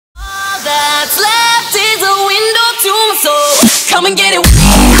come and get it.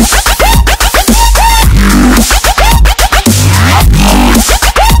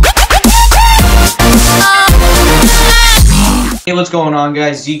 Hey, what's going on,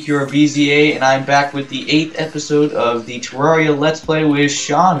 guys? Zeke, your BZA, and I'm back with the 8th episode of the Terraria Let's Play with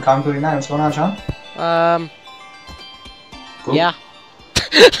Sean. Comic 9. What's going on, Sean? Cool. Yeah.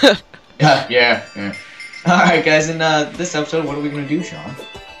 yeah. Alright, guys, in this episode, what are we going to do, Sean?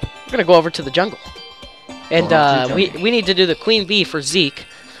 We're going to go over to the jungle. And we need to do the Queen Bee for Zeke.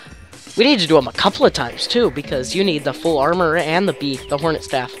 We need to do them a couple of times, too, because you need the full armor and the bee, the hornet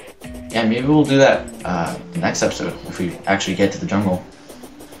staff. Yeah, maybe we'll do that next episode, if we actually get to the jungle.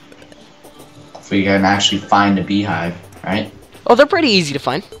 If we can actually find a beehive, right? Oh, they're pretty easy to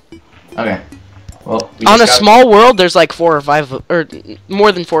find. Okay. Well, on a small world, there's like 4 or 5, or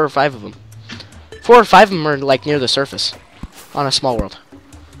more than 4 or 5 of them. 4 or 5 of them are like near the surface, on a small world.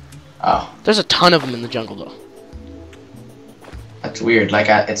 Oh. There's a ton of them in the jungle, though. That's weird. Like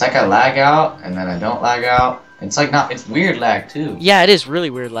it's like I lag out, and then I don't lag out. It's like it's weird lag too. Yeah, it is really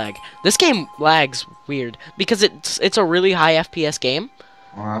weird lag. This game lags weird because it's a really high FPS game.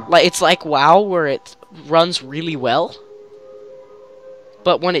 Like it's like WoW where it runs really well.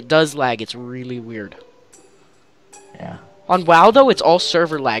 But when it does lag, it's really weird. Yeah. On WoW though, it's all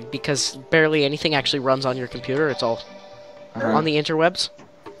server lag because barely anything actually runs on your computer. It's all on the interwebs.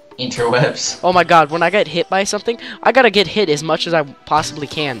 Interwebs. Oh my god, when I get hit by something, I gotta get hit as much as I possibly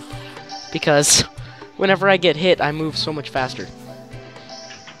can. Because whenever I get hit, I move so much faster.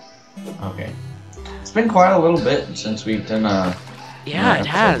 Okay. It's been quite a little bit since we've done yeah, it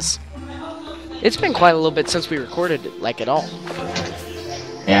has. It's been quite a little bit since we recorded it, like, at all.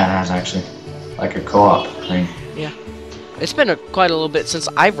 Yeah, it has, actually. Like a co-op thing. Yeah. It's been quite a little bit since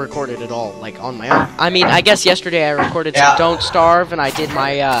I've recorded it all, like, on my own. I mean, I guess yesterday I recorded some Don't Starve, and I did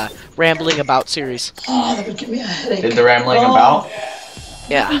my, Rambling About series. Oh, that would give me a headache. Did the Rambling About?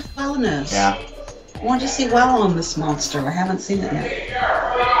 Yeah. Wellness. Yeah. I want to see well on this monster. I haven't seen it yet.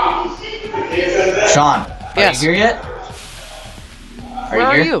 Sean, are you here yet? Where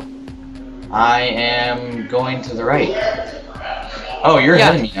are you? I am going to the right. Oh, you're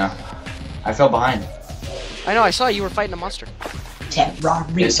ahead of me now. I fell behind. I know, I saw you were fighting a monster.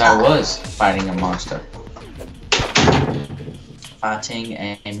 Terraria. Yes, I was fighting a monster. Fighting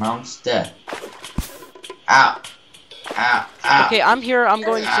a monster. Ow. Ow. Ow. Okay, I'm here. I'm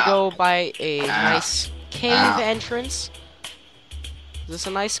going to go by a nice cave entrance. Is this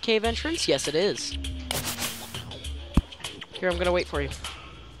a nice cave entrance? Yes, it is. Here, I'm gonna wait for you.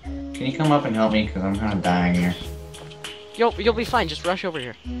 Can you come up and help me? Because I'm kind of dying here. You'll be fine. Just rush over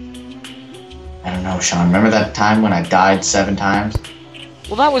here. I don't know, Sean. Remember that time when I died 7 times?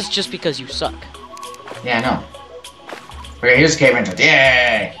 Well, that was just because you suck. Yeah, I know. Okay, here's the cave entrance.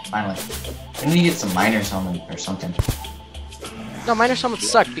 Yay! Finally. We need to get some miner's helmet or something. No, miner's helmets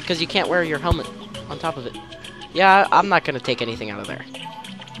suck because you can't wear your helmet on top of it. Yeah, I'm not gonna take anything out of there.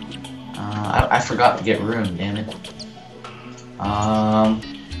 I forgot to get room, damn it.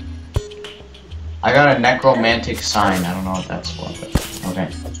 I got a necromantic sign. I don't know what that's for, but okay.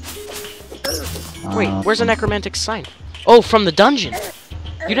 Wait, where's the necromantic sign? Oh, from the dungeon!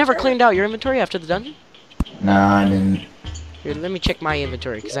 You never cleaned out your inventory after the dungeon? Nah, I didn't. Here, let me check my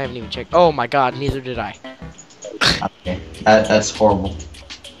inventory, because I haven't even checked. Oh my god, neither did I. Okay, that's horrible.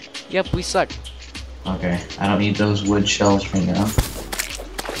 Yep, we suck. Okay, I don't need those wood shells right now.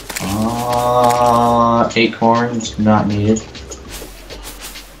 Acorns, not needed.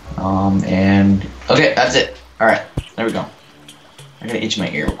 And... okay, that's it. Alright, there we go. I gotta itch my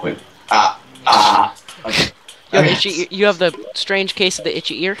ear real quick. Okay. You have the strange case of the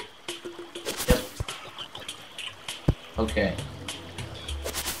itchy ear? Yep. Okay.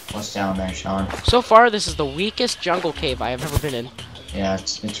 What's down there, Sean? So far, this is the weakest jungle cave I have ever been in. Yeah,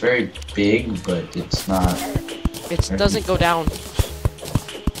 it's very big, but it's not... it doesn't go down.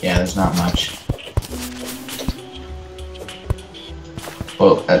 Yeah, there's not much.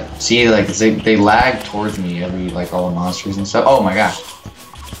 Well, see, like, they lag towards me, like, all the monsters and stuff. Oh my gosh.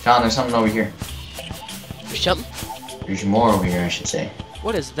 Sean, there's something over here. There's something? There's more over here, I should say.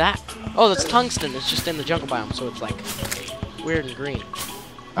 What is that? Oh, that's tungsten. It's just in the jungle biome, so it's, like, weird and green.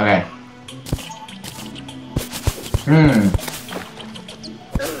 Okay.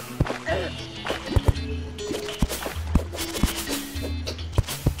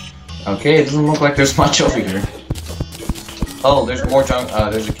 Okay, it doesn't look like there's much over here. Oh, there's more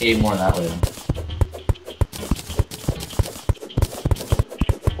there's a cave more that way then.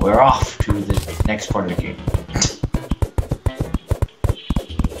 We're off to the next part of the game.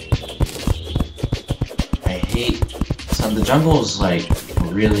 I hate the jungle is like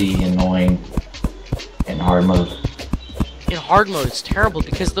really annoying in hard mode. in hard mode, it's terrible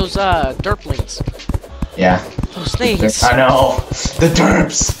because those derplings. Yeah. Those things. I know. The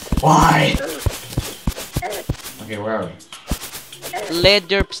derps. Why? Okay, where are we? Lead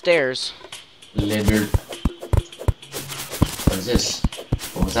derp stairs. Leather. What is this?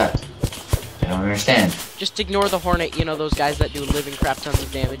 What was that? I don't understand. Just ignore the hornet, you know, those guys that do living crap tons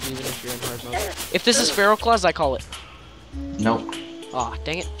of damage even if you're in hard mode. If this is feral claws, I call it. Nope. Aw,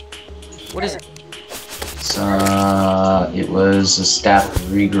 dang it. What is it? It's, it was a staff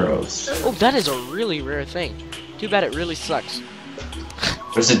regrowth. Oh, that is a really rare thing. Too bad it really sucks.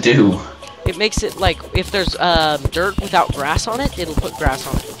 What does it do? It makes it like, if there's dirt without grass on it, it'll put grass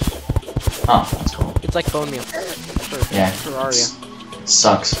on it. Oh, that's cool. It's like bone meal for Yeah. Terraria. It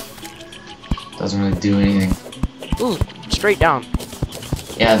sucks. Doesn't really do anything. Ooh, straight down.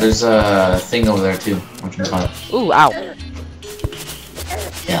 Yeah, there's a thing over there too. Which Ooh, ow.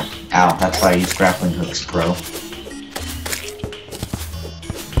 Yeah, ow. That's why I use grappling hooks, bro.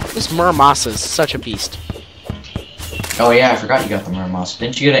 This Murmasa is such a beast. Oh yeah, I forgot you got the Murmos.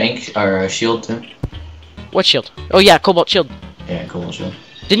 Didn't you get an ink or a shield too? What shield? Oh yeah, Cobalt shield. Yeah, cool shield.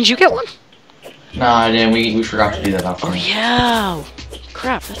 Didn't you get one? No, I didn't. We forgot to do that option. Oh yeah.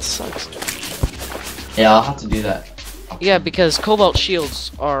 Crap, that sucks. Yeah, I'll have to do that. Yeah, because Cobalt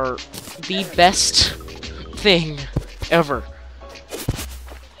shields are the best thing ever.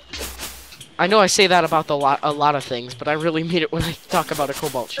 I know I say that about a lot of things, but I really mean it when I talk about a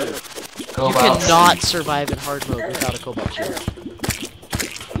Cobalt shield. You cannot survive in hard mode without a Cobalt shield.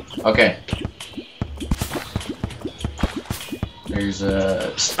 Okay. There's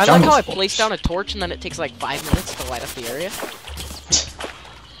a. I like how I place down a torch and then it takes like 5 minutes to light up the area.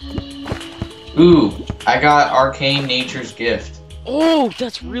 Ooh, I got Arcane Nature's Gift. Oh,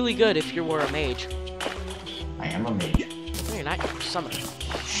 that's really good if you were a mage. I am a mage. No, you're not. You're a summoner.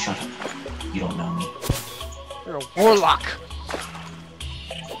 Shut up. You don't know me. You're a warlock.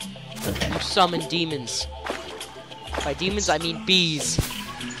 Okay. You summon demons. By demons, I mean bees.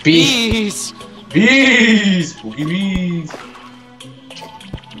 Bees! Bees! Spooky bees!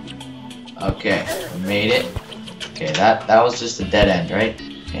 Okay, we made it. Okay, that was just a dead end, right?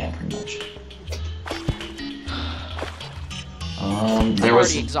 Yeah, pretty much. There I'm was.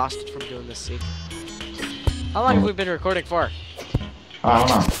 already exhausted from doing this, see. How long have we been recording for? I don't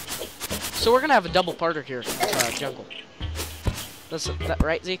know. So we're gonna have a double parter here, jungle. That's that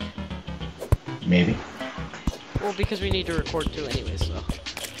right, Zeke? Maybe. Well, because we need to record too anyway, so.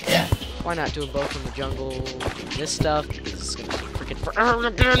 Yeah. Why not do them both in the jungle, do this stuff, because it's gonna be freaking forever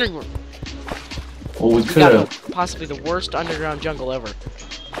to get anywhere. Well, we We could got have. possibly the worst underground jungle ever.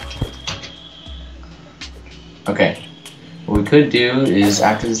 Okay. What we could do is,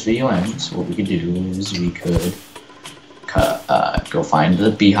 after this video ends, what we could do is we could go find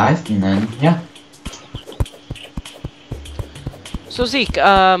the beehive, and then, yeah. So Zeke,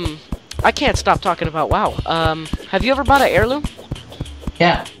 I can't stop talking about WoW. Have you ever bought an heirloom?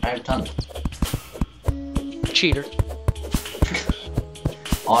 Yeah, I have tons. Cheater.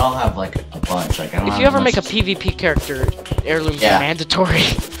 Oh, I don't have, like, a bunch. Like, I don't If have you ever much make a to- PvP character, heirlooms Yeah. are mandatory.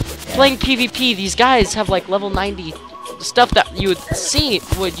 Playing PvP, these guys have like level 90 stuff that you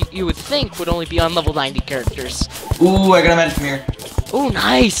would think would only be on level 90 characters. Ooh, I got a magic mirror. Oh,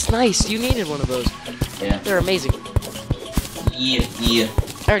 nice, nice. You needed one of those. Yeah. They're amazing. Yeah, yeah.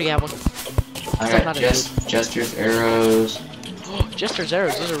 I already have one. I Still got not a Jester's arrows, Jester's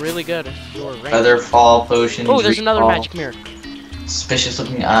arrows, those are really good if you're ranked. feather fall potions. Oh, there's another recall, magic mirror. Suspicious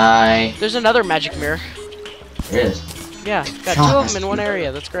looking eye. There's another magic mirror. There is. Yeah, got God, two of that's them in one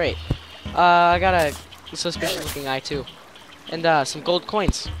area. That's great. I got a suspicious looking eye too. And some gold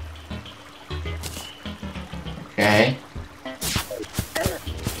coins. Okay.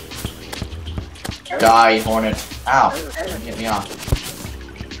 Die, hornet. Ow. Don't get me off.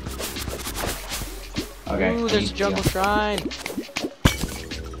 Okay. Ooh, there's a jungle shrine.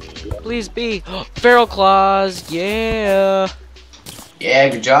 Please be. Feral claws, yeah. Yeah,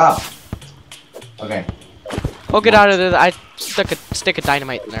 good job. Okay. Oh, get out of there. I stuck a stick of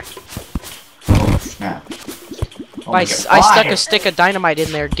dynamite in there. Oh, snap. Oh, I my God. stuck Why? a stick of dynamite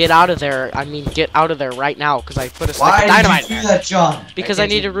in there. Get out of there. I mean, get out of there right now, because I put a stick Why of dynamite did you in do there. that, John? Because I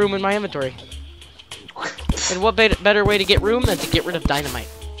needed room in my inventory. And what better way to get room than to get rid of dynamite?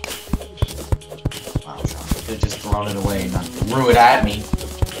 Wow, John. You could have just thrown it away and not threw it at me.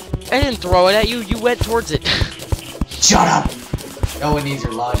 I didn't throw it at you. You went towards it. Shut up! No one needs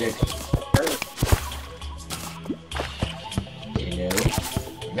your logic. Hello. There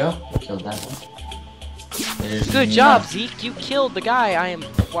you go. Killed that one. There's Good job, Zeke. You killed the guy. I am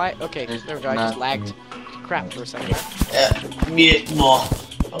quite okay. There's There we go. I just nothing. lagged. Crap for a second. Meat more.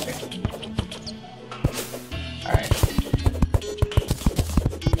 Okay. Alright.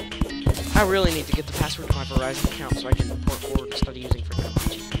 I really need to get the password to my Verizon account so I can port forward and start using for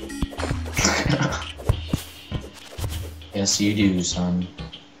technology. Yes, you do, son.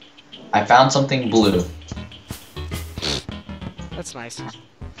 I found something blue. That's nice.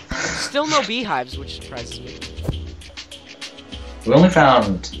 Still no beehives, which surprises me. We only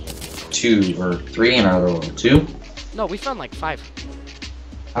found 2 or 3 in our other world. 2? No, we found like 5.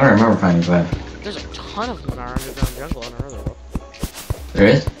 I don't remember finding 5. There's a ton of them in our underground jungle in our other world. There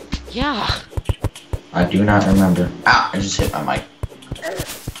is? Yeah. I do not remember. Ah, I just hit my mic.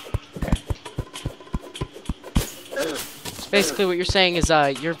 Okay. So basically what you're saying is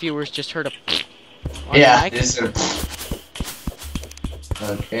your viewers just heard a on Yeah, the mic. this is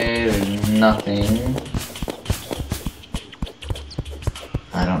okay, there's nothing.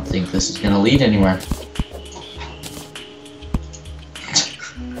 I don't think this is gonna lead anywhere.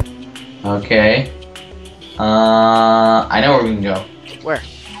 Okay. I know where we can go. Where?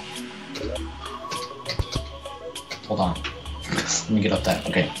 Hold on. Let me get up that.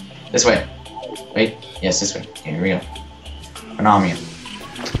 Okay. This way. Wait. Yes, this way. Okay, here we go. Phenomena.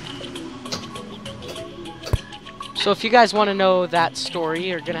 So if you guys want to know that story,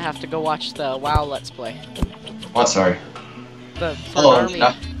 you're gonna have to go watch the WoW Let's Play. What? Sorry. The Oh,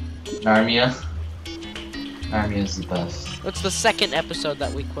 Narmia. Narmia. Narmia is the best. It's the second episode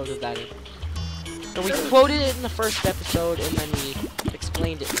that we quoted that in. And we quoted it in the first episode, and then we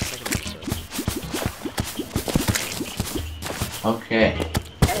explained it in the second episode. Okay.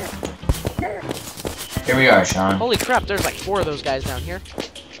 Here we are, Sean. Holy crap, there's like 4 of those guys down here.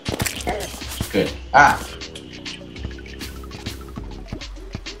 Good. Ah!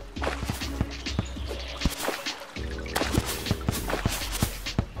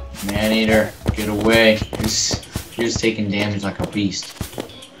 Man-eater, get away. You're just taking damage like a beast.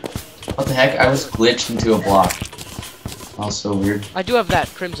 What the heck? I was glitched into a block. Also weird. I do have that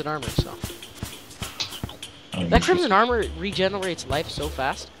crimson armor, so. Oh, That crimson armor regenerates life so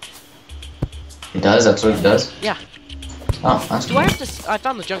fast. It does? That's what it does? Yeah. Oh, that's Do cool. I have to I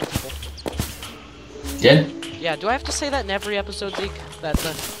found the jungle people. Did? Yeah, do I have to say that in every episode, Zeke? That's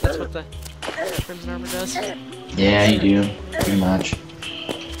what the crimson armor does? Yeah, you do. Pretty much.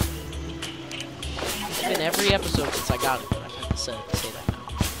 It's been every episode since I got it, but I've had to say that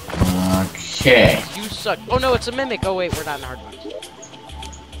now. Okay. You suck. Oh no, it's a mimic. Oh wait, we're not in hard mode.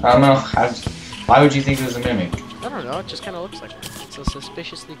 I don't know. Why would you think it was a mimic? I don't know, it just kind of looks like one. It's so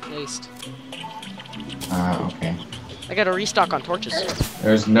suspiciously placed. Okay. I gotta restock on torches.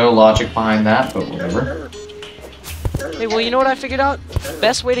 There's no logic behind that, but whatever. Hey, well, you know what I figured out?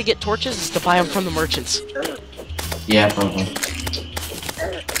 Best way to get torches is to buy them from the merchants. Yeah, probably.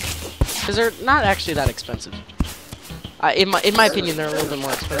 Because they're not actually that expensive. In my opinion, they're a little bit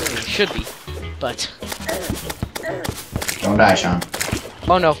more expensive than they should be. But... Don't die, Sean.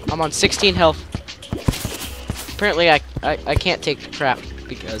 Oh no, I'm on 16 health. Apparently I can't take the crap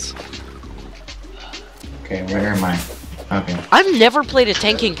because... Okay, where am I? Okay. I've never played a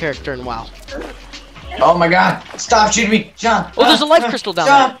tanking character in WoW. Oh my god! Stop shooting me! Sean! Oh, there's a life crystal down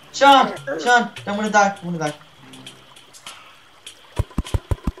there. Sean! I'm gonna die.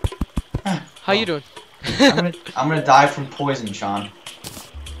 How you doing? I'm gonna die from poison, Sean.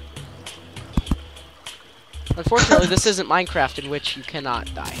 Unfortunately, this isn't Minecraft in which you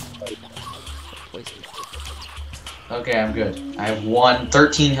cannot die. Poison. Okay, I'm good. I have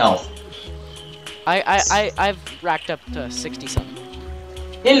 13 health. I've racked up to 60 something.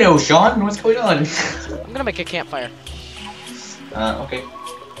 Hello, Sean. What's going on? I'm gonna make a campfire. Okay.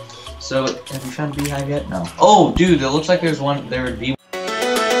 So, have you found a beehive yet? No. Oh, dude, it looks like there's one. There would be.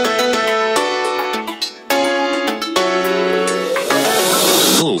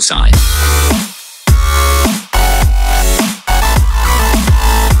 Bullseye.